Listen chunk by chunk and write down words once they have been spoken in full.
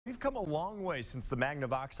We've come a long way since the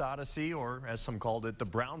Magnavox Odyssey, or as some called it, the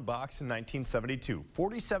Brown Box in 1972.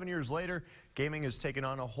 47 years later, gaming has taken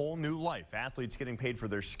on a whole new life. Athletes getting paid for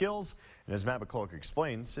their skills, and as Matt McCulloch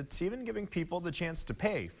explains, it's even giving people the chance to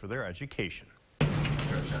pay for their education.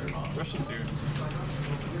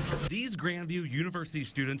 These Grandview University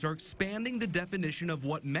students are expanding the definition of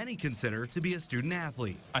what many consider to be a student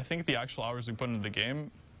athlete. I think the actual hours we put into the game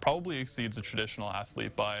probably exceeds a traditional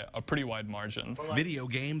athlete by a pretty wide margin. Video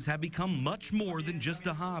games have become much more than just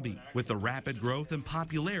a hobby, with the rapid growth and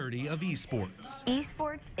popularity of esports.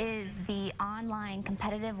 Esports is the online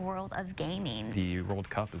competitive world of gaming. The World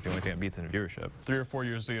Cup is the only thing that beats in viewership. 3 or 4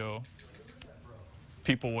 years ago,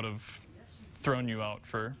 people would have thrown you out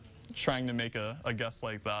for trying to make a guess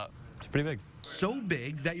like that. It's pretty big. So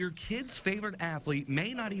big that your kid's favorite athlete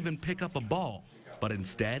may not even pick up a ball, but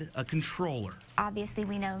instead a controller. Obviously,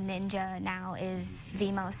 we know Ninja now is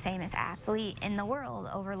the most famous athlete in the world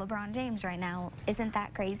over LeBron James right now. Isn't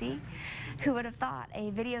that crazy? Who would have thought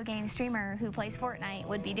a video game streamer who plays Fortnite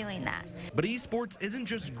would be doing that? But esports isn't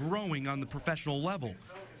just growing on the professional level.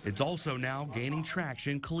 It's also now gaining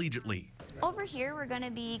traction collegiately. Over here, we're going to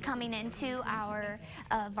be coming into our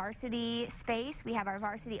varsity space. We have our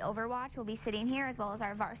varsity Overwatch. We'll be sitting here, as well as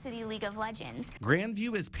our varsity League of Legends.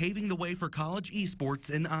 Grandview is paving the way for college esports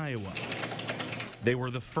in Iowa. They were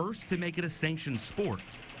the first to make it a sanctioned sport,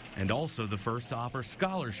 and also the first to offer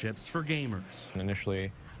scholarships for gamers. And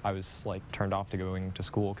initially, I was turned off to going to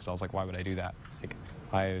school because I was like, why would I do that?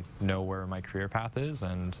 I know where my career path is,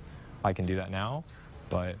 and I can do that now.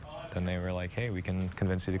 But then they were like, hey, we can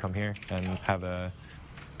convince you to come here and have a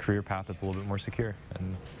career path that's a little bit more secure.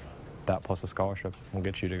 And that plus a scholarship will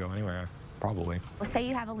get you to go anywhere, probably. Well, say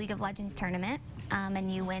you have a League of Legends tournament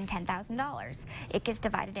and you win $10,000. It gets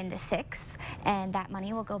divided into 6, and that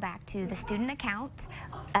money will go back to the student account.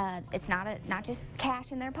 It's not just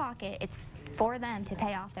cash in their pocket. It's for them to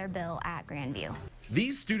pay off their bill at Grandview.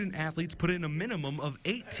 These student athletes put in a minimum of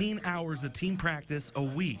 18 hours of team practice a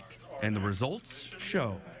week, and the results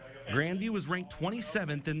show. Grandview was ranked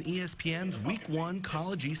 27th in ESPN's Week 1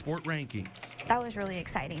 college esport rankings. That was really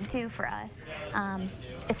exciting, too, for us,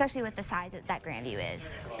 especially with the size that Grandview is.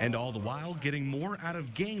 And all the while getting more out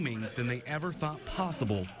of gaming than they ever thought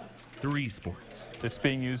possible through esports. It's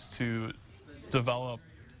being used to develop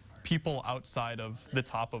people outside of the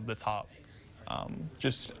top,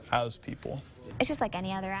 just as people. It's just like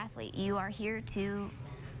any other athlete. You are here to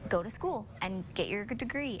go to school and get your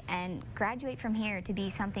degree and graduate from here to be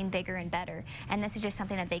something bigger and better. And this is just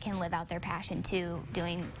something that they can live out their passion to,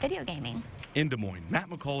 doing video gaming. In Des Moines, Matt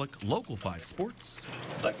McCulloch, Local 5 Sports.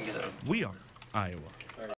 We are Iowa.